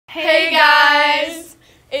Hey guys!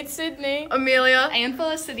 It's Sydney, Amelia, and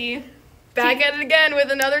Felicity. back at it again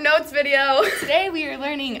with another notes video. Today we are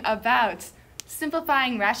learning about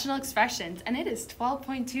simplifying rational expressions, and it is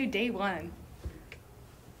 12.2 day 1.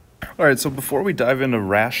 All right, so before we dive into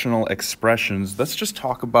rational expressions, let's just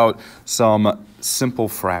talk about some simple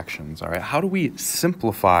fractions, all right? How do we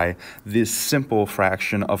simplify this simple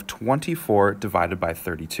fraction of 24 divided by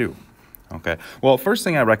 32? Okay, well, first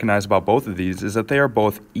thing I recognize about both of these is that they are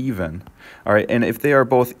both even, all right? And if they are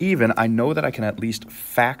both even, I know that I can at least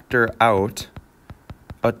factor out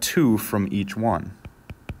a 2 from each one.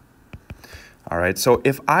 All right, so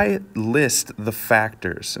if I list the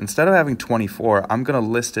factors, instead of having 24, I'm going to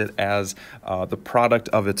list it as the product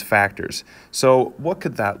of its factors. So what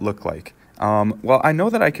could that look like? Well, I know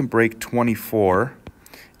that I can break 24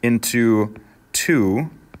 into 2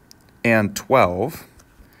 and 12.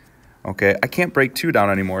 Okay, I can't break 2 down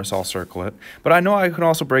anymore, so I'll circle it. But I know I can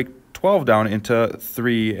also break 12 down into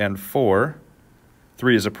 3 and 4.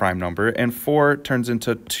 3 is a prime number, and 4 turns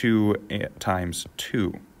into 2 times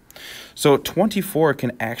 2. So 24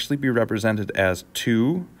 can actually be represented as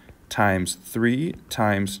 2 times 3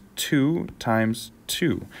 times 2 times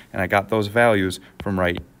 2. And I got those values from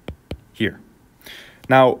right here.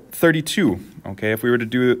 Now 32, okay, if we were to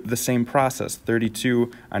do the same process,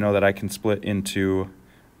 32, I know that I can split into,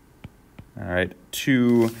 all right,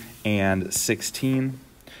 2 and 16.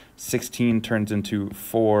 16 turns into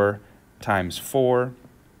 4 times 4,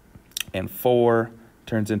 and 4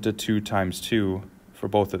 turns into 2 times 2 for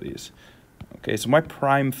both of these. Okay, so my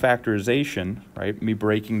prime factorization, right, me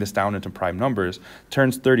breaking this down into prime numbers,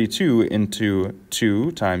 turns 32 into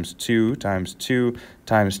 2 times 2 times 2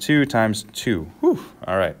 times 2 times 2. Whew,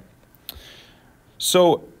 all right.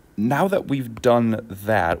 So now that we've done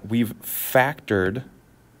that, we've factored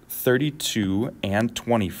 32 and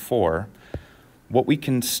 24. What we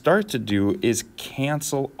can start to do is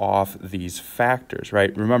cancel off these factors,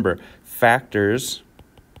 right? Remember, factors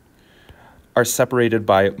are separated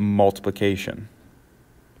by multiplication.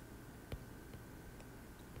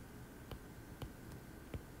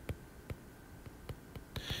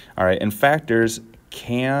 All right, and factors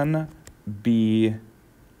can be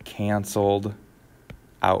canceled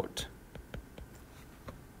out.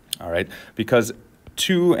 All right, because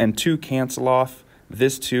 2 and 2 cancel off,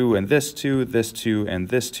 this 2 and this 2, this 2 and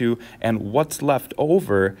this 2, and what's left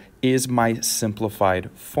over is my simplified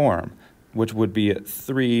form, which would be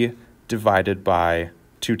 3 divided by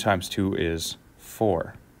 2 times 2 is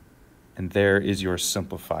 4. And there is your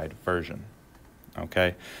simplified version.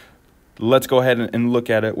 Okay, let's go ahead and look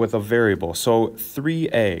at it with a variable. So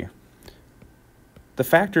 3a. The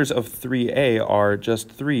factors of 3a are just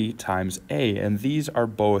 3 times a, and these are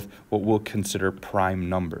both what we'll consider prime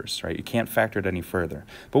numbers, right? You can't factor it any further.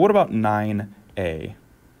 But what about 9a?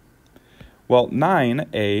 Well,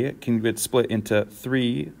 9a can get split into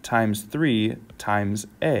 3 times 3 times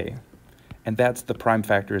a. And that's the prime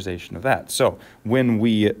factorization of that. So when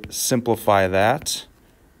we simplify that,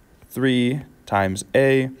 3 times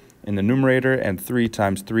a in the numerator and 3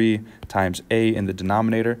 times a in the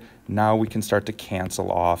denominator, now we can start to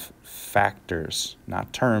cancel off factors,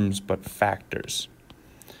 not terms, but factors.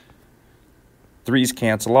 3's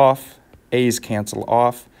cancel off, a's cancel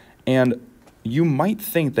off, and you might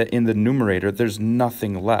think that in the numerator there's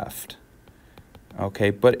nothing left. Okay,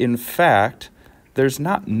 but in fact, there's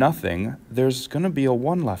not nothing, there's going to be a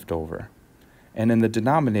 1 left over. And in the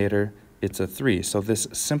denominator, it's a 3. So this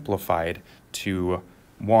simplified to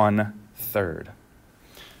 1/3.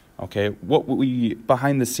 Okay, what we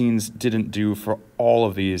behind the scenes didn't do for all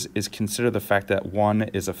of these is consider the fact that 1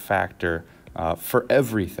 is a factor for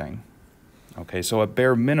everything. Okay, so at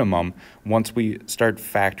bare minimum, once we start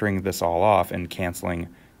factoring this all off and canceling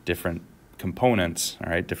different components,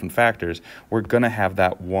 all right, different factors, we're going to have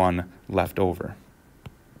that 1 left over,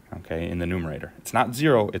 okay, in the numerator. It's not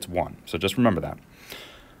 0, it's 1. So just remember that.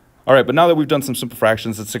 All right, but now that we've done some simple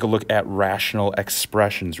fractions, let's take a look at rational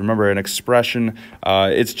expressions. Remember, an expression,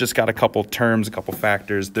 it's just got a couple terms, a couple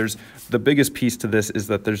factors. The biggest piece to this is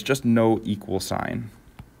that there's just no equal sign.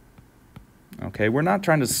 Okay, we're not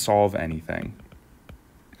trying to solve anything.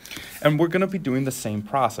 And we're going to be doing the same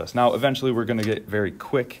process. Now, eventually, we're going to get very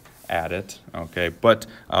quick at it, okay? But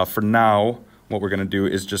for now, what we're going to do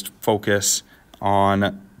is just focus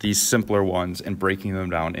on these simpler ones and breaking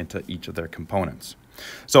them down into each of their components.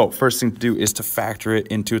 So first thing to do is to factor it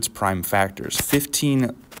into its prime factors.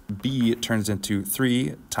 15b turns into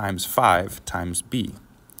 3 times 5 times b.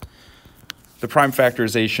 The prime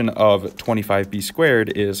factorization of 25b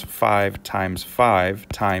squared is 5 times 5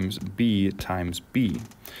 times b times b.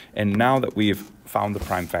 And now that we've found the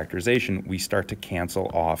prime factorization, we start to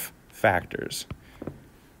cancel off factors.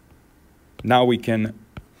 Now we can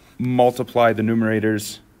multiply the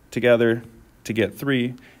numerators together to get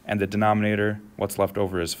 3, and the denominator, what's left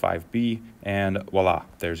over is 5b, and voila,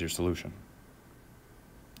 there's your solution.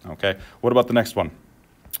 Okay, what about the next one?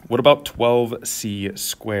 What about 12c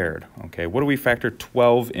squared? Okay, what do we factor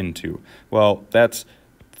 12 into? Well, that's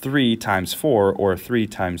 3 times 4, or 3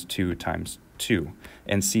 times 2 times 2.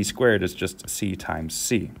 And c squared is just c times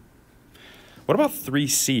c. What about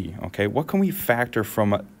 3c? Okay, what can we factor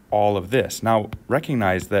from all of this? Now,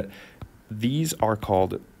 recognize that these are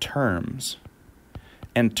called terms.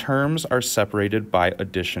 And terms are separated by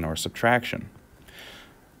addition or subtraction.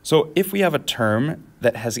 So if we have a term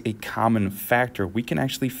that has a common factor, we can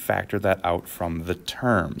actually factor that out from the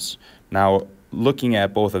terms. Now, looking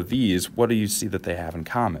at both of these, what do you see that they have in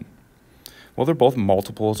common? Well, they're both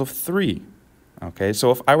multiples of 3. Okay, so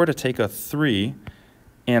if I were to take a 3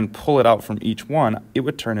 and pull it out from each one, it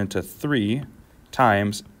would turn into 3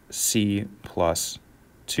 times c plus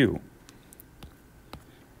 2.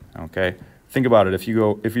 Okay, think about it. If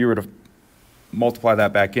you were to multiply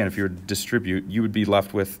that back in, if you were to distribute, you would be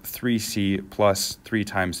left with 3c plus 3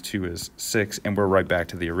 times 2 is 6, and we're right back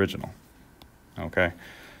to the original. Okay?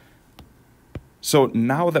 So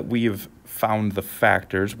now that we've found the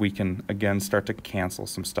factors, we can, again, start to cancel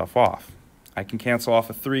some stuff off. I can cancel off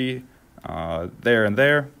a 3 there and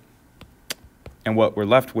there, and what we're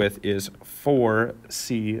left with is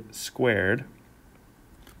 4c squared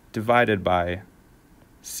divided by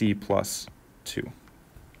c plus 2.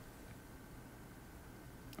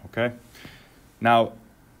 Okay? Now,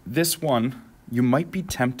 this one, you might be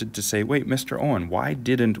tempted to say, wait, Mr. Owen, why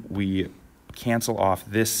didn't we cancel off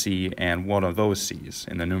this c and one of those c's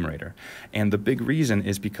in the numerator? And the big reason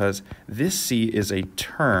is because this c is a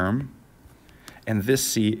term and this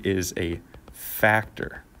c is a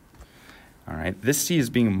factor. All right? This c is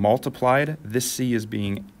being multiplied, this c is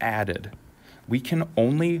being added. We can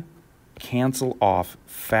only cancel off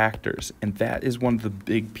factors, and that is one of the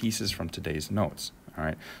big pieces from today's notes. All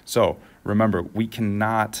right, so remember, we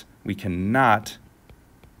cannot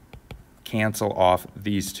cancel off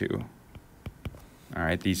these two. All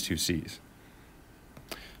right, these two c's.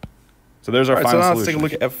 So there's our final solution. So now let's take a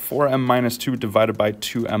look at 4m minus 2 divided by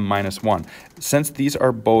 2m minus 1. Since these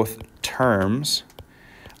are both terms,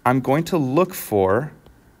 I'm going to look for,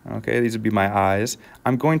 okay, these would be my i's,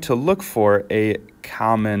 I'm going to look for a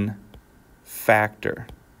common factor.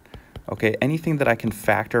 Okay, anything that I can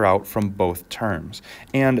factor out from both terms.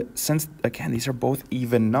 And since, again, these are both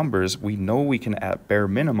even numbers, we know we can, at bare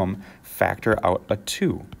minimum, factor out a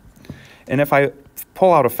 2. And if I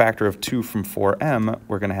pull out a factor of 2 from 4m,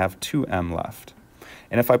 we're going to have 2m left.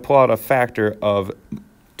 And if I pull out a factor of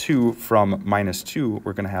 2 from minus 2,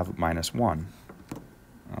 we're going to have minus 1.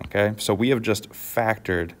 Okay, so we have just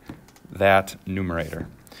factored that numerator.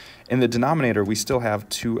 In the denominator, we still have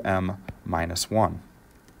 2m minus 1.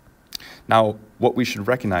 Now, what we should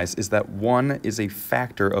recognize is that 1 is a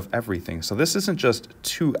factor of everything. So this isn't just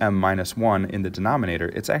 2m minus 1 in the denominator.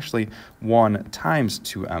 It's actually 1 times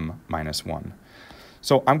 2m minus 1.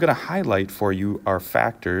 So I'm going to highlight for you our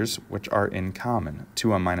factors which are in common,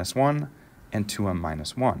 2m minus 1 and 2m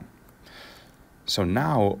minus 1. So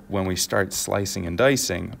now, when we start slicing and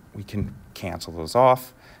dicing, we can cancel those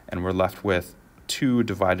off, and we're left with 2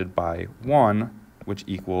 divided by 1, which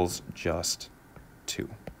equals just 2.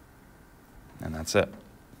 And that's it.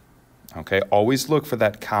 Okay, always look for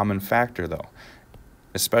that common factor, though,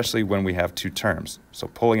 especially when we have two terms. So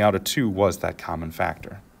pulling out a 2 was that common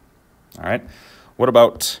factor. All right, what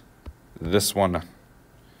about this one?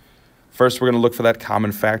 First, we're going to look for that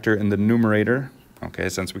common factor in the numerator, okay,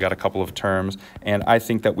 since we got a couple of terms. And I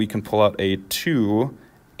think that we can pull out a 2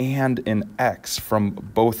 and an x from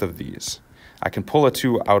both of these. I can pull a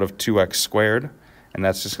 2 out of 2x squared, and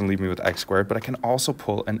that's just going to leave me with x squared, but I can also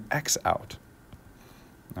pull an x out.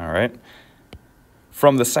 All right.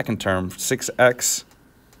 From the second term, 6x,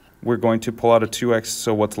 we're going to pull out a 2x,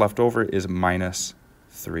 so what's left over is minus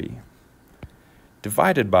 3.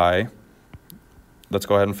 Divided by, let's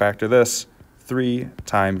go ahead and factor this, 3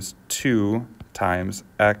 times 2 times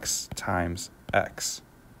x times x.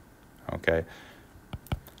 Okay.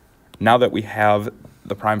 Now that we have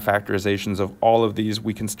the prime factorizations of all of these,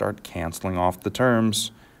 we can start canceling off the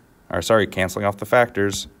terms, or sorry, canceling off the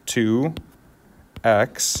factors.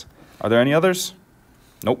 2x. Are there any others?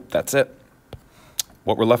 Nope, that's it.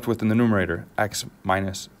 What we're left with in the numerator, x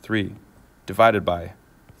minus 3 divided by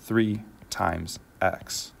 3 times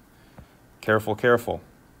x. Careful, careful.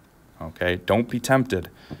 Okay, don't be tempted.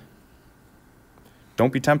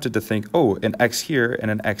 don't be tempted to think, oh, an x here and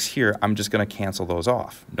an x here, I'm just going to cancel those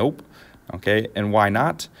off. Nope. Okay, and why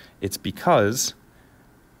not? It's because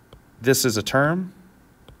this is a term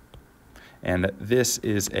and this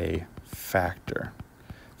is a factor.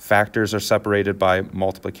 Factors are separated by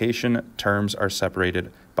multiplication. Terms are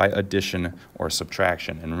separated by addition or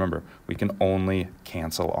subtraction. And remember, we can only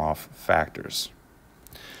cancel off factors.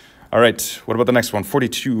 All right, what about the next one?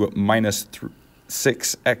 42 minus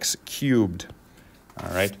 6x cubed.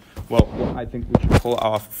 All right, well, what I think we should pull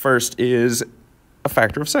off first is a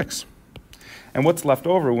factor of 6. And what's left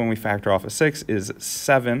over when we factor off a 6 is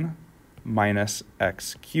 7 minus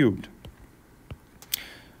x cubed.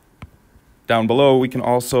 Down below, we can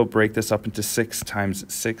also break this up into 6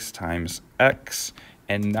 times 6 times x.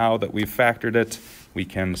 And now that we've factored it, we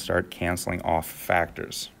can start canceling off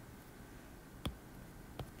factors.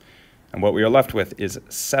 And what we are left with is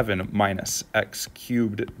 7 minus x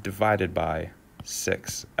cubed divided by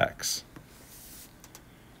 6x.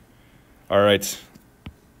 All right,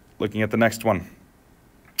 looking at the next one.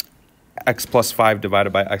 X plus 5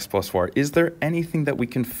 divided by x plus 4. Is there anything that we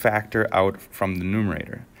can factor out from the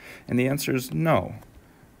numerator? And the answer is no.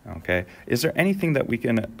 Okay. Is there anything that we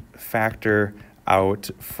can factor out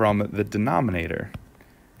from the denominator?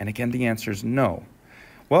 And again, the answer is no.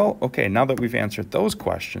 Well, okay, now that we've answered those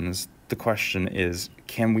questions, the question is,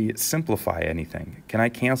 can we simplify anything? Can I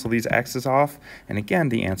cancel these x's off? And again,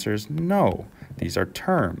 the answer is no. These are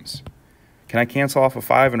terms. Can I cancel off a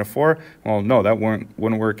 5 and a 4? Well, no, that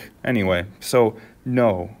wouldn't work anyway. So,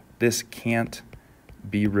 no, this can't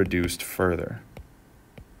be reduced further.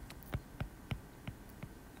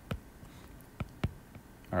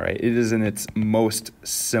 All right, it is in its most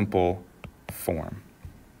simple form.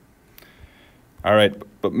 All right,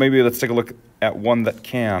 but maybe let's take a look at one that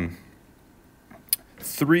can.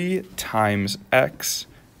 3 times x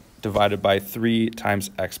divided by 3 times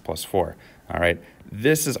x plus 4. All right,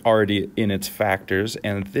 this is already in its factors,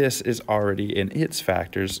 and this is already in its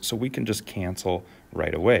factors, so we can just cancel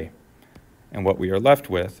right away. And what we are left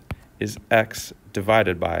with is x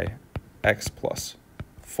divided by x plus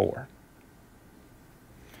 4.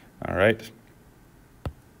 All right.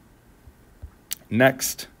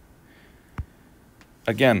 Next,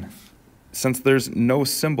 again, since there's no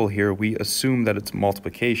symbol here, we assume that it's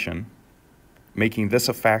multiplication, making this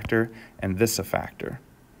a factor and this a factor.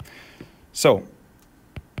 So,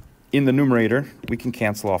 in the numerator, we can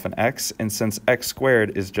cancel off an x, and since x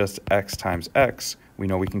squared is just x times x, we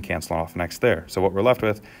know we can cancel off an x there. So what we're left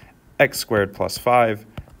with, x squared plus 5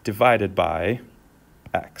 divided by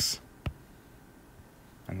x.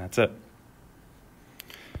 And that's it.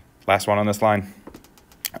 Last one on this line.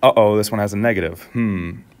 Uh-oh, this one has a negative.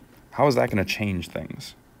 How is that going to change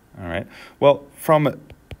things? All right. Well, from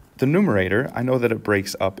the numerator, I know that it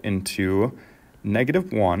breaks up into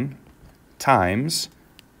 -1 times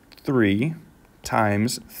 3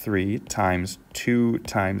 times 3 times 2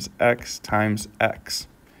 times x.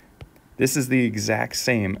 This is the exact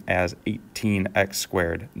same as 18x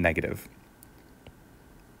squared negative.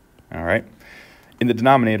 All right. In the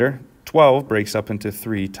denominator, 12 breaks up into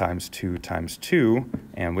 3 times 2 times 2,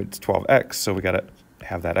 and it's 12x, so we got to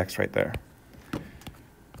have that x right there.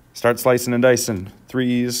 Start slicing and dicing.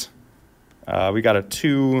 3's, we got a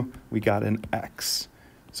 2, we got an x.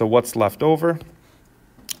 So what's left over?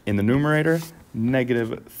 In the numerator,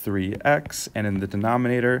 -3x, and in the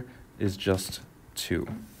denominator is just 2.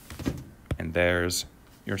 And there's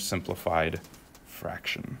your simplified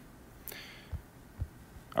fraction.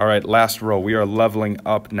 All right, last row. We are leveling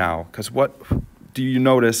up now, because what do you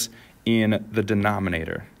notice in the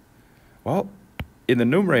denominator? Well, in the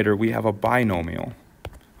numerator, we have a binomial.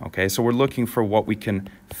 Okay, so we're looking for what we can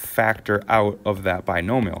factor out of that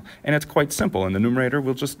binomial. And it's quite simple. In the numerator,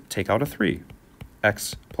 we'll just take out a 3.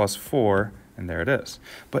 X plus 4, and there it is.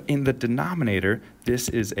 But in the denominator, this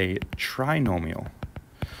is a trinomial.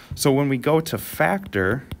 So when we go to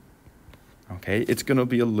factor, okay, it's going to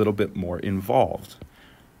be a little bit more involved.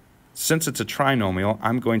 Since it's a trinomial,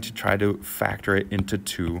 I'm going to try to factor it into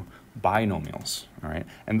 2 binomials, all right?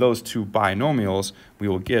 And those 2 binomials we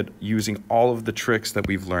will get using all of the tricks that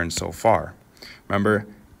we've learned so far. Remember,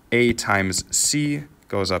 a times c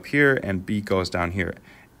goes up here and b goes down here.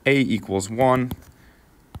 A equals 1,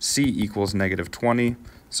 c equals -20,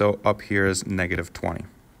 so up here is -20.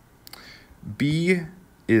 B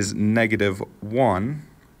is -1,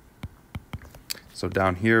 so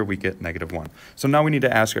down here we get -1. So now we need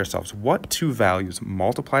to ask ourselves, what 2 values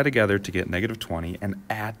multiply together to get -20 and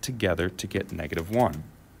add together to get -1?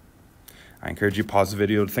 I encourage you to pause the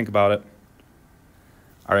video to think about it.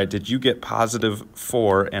 All right, did you get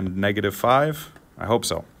 +4 and -5? I hope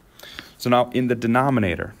so. So now in the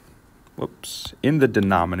denominator, in the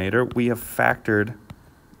denominator, we have factored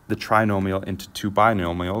the trinomial into two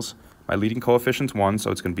binomials. My leading coefficient's 1,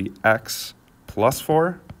 so it's going to be x plus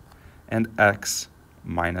 4 and x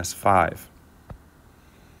minus 5.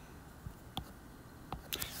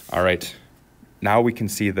 All right, now we can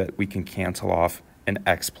see that we can cancel off an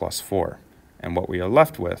x plus 4. And what we are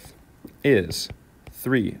left with is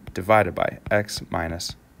 3 divided by x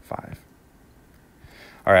minus 5.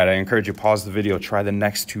 All right, I encourage you to pause the video, try the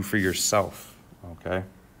next two for yourself, okay?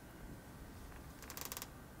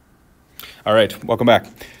 All right, welcome back.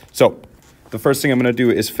 So the first thing I'm going to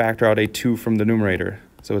do is factor out a 2 from the numerator.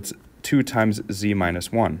 So it's 2 times z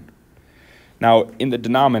minus 1. Now, in the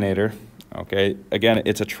denominator, okay, again,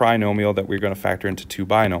 it's a trinomial that we're going to factor into two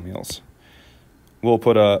binomials. We'll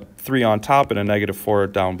put a 3 on top and a negative 4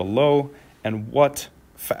 down below. And what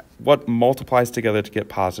multiplies together to get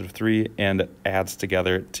positive 3 and adds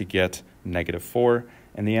together to get negative 4?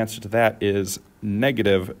 And the answer to that is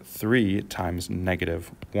negative 3 times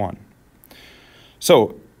negative 1.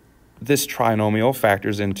 So this trinomial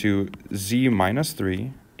factors into z minus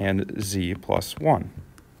 3 and z plus 1.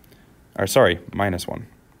 Or sorry, minus 1.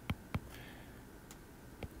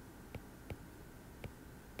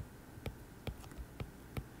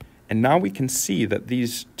 And now we can see that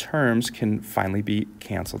these terms can finally be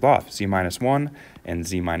canceled off, z minus 1 and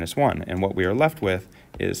z minus 1. And what we are left with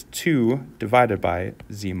is 2 divided by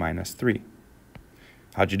z minus 3.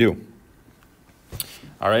 How'd you do?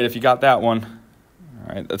 All right, if you got that one,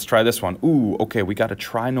 all right, let's try this one. Ooh, okay, we got a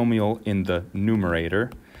trinomial in the numerator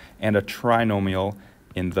and a trinomial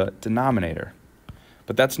in the denominator.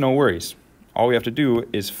 But that's no worries. All we have to do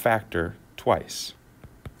is factor twice.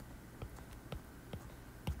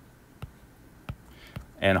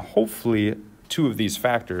 And hopefully 2 of these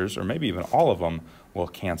factors, or maybe even all of them, will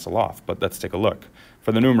cancel off. But let's take a look.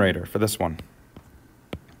 For the numerator, for this one.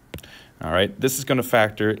 All right, this is going to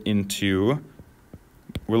factor into,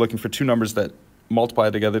 we're looking for 2 numbers that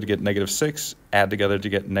multiply together to get negative 6, add together to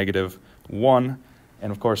get negative 1,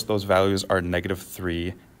 and of course those values are negative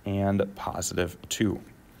 3 and positive 2.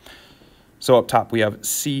 So up top we have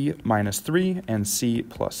c minus 3 and c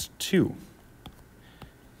plus 2.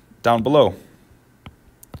 Down below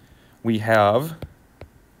we have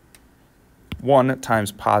 1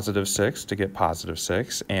 times positive 6 to get positive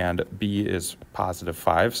 6, and b is positive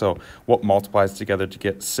 5. So what multiplies together to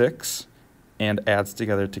get 6 and adds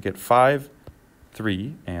together to get 5?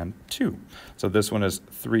 3 and 2. So this one is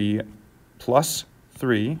 3 plus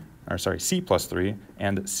 3, or sorry, c plus 3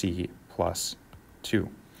 and c plus 2.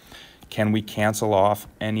 Can we cancel off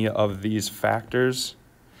any of these factors?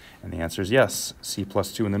 And the answer is yes. C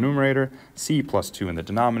plus 2 in the numerator, c plus 2 in the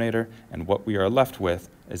denominator, and what we are left with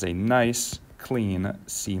is a nice, clean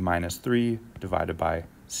c minus 3 divided by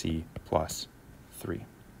c plus 3.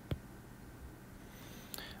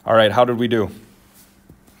 All right, how did we do?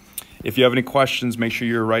 If you have any questions, make sure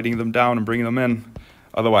you're writing them down and bringing them in.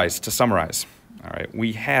 Otherwise, to summarize, all right,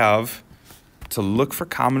 we have to look for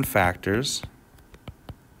common factors.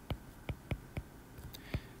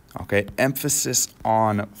 Okay, emphasis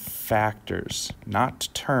on factors, not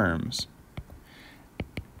terms.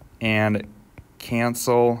 And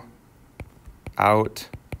cancel out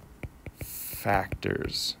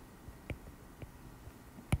factors.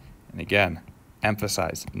 And again,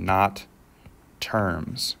 emphasize, not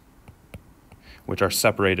terms, which are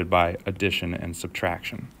separated by addition and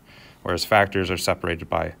subtraction, whereas factors are separated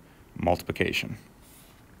by multiplication.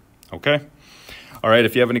 Okay? All right,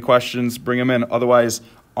 if you have any questions, bring them in. Otherwise,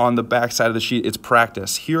 on the back side of the sheet, it's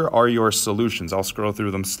practice. Here are your solutions. I'll scroll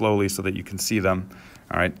through them slowly so that you can see them.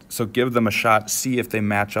 All right, so give them a shot. See if they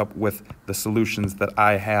match up with the solutions that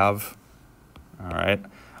I have. All right.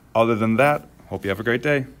 Other than that, hope you have a great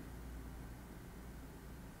day.